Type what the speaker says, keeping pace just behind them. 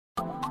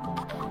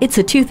It's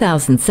a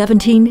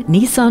 2017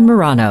 Nissan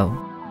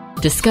Murano.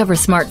 Discover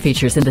smart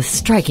features in this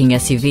striking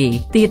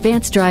SUV. The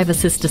advanced drive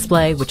assist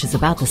display, which is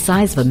about the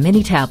size of a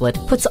mini tablet,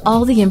 puts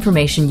all the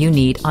information you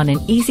need on an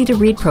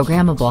easy-to-read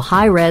programmable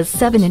high-res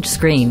 7-inch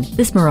screen.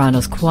 This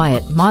Murano's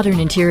quiet, modern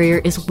interior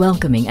is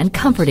welcoming and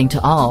comforting to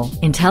all.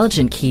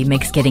 Intelligent Key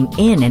makes getting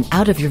in and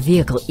out of your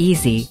vehicle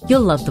easy.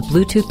 You'll love the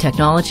Bluetooth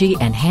technology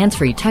and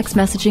hands-free text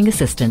messaging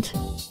assistant.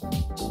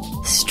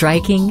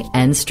 Striking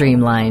and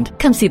streamlined.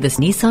 Come see this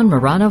Nissan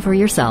Murano for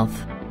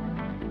yourself.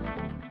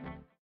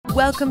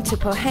 Welcome to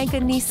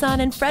Pohanka Nissan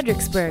in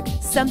Fredericksburg.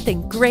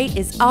 Something great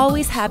is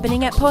always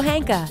happening at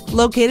Pohanka.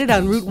 Located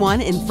on Route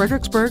 1 in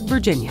Fredericksburg,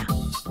 Virginia.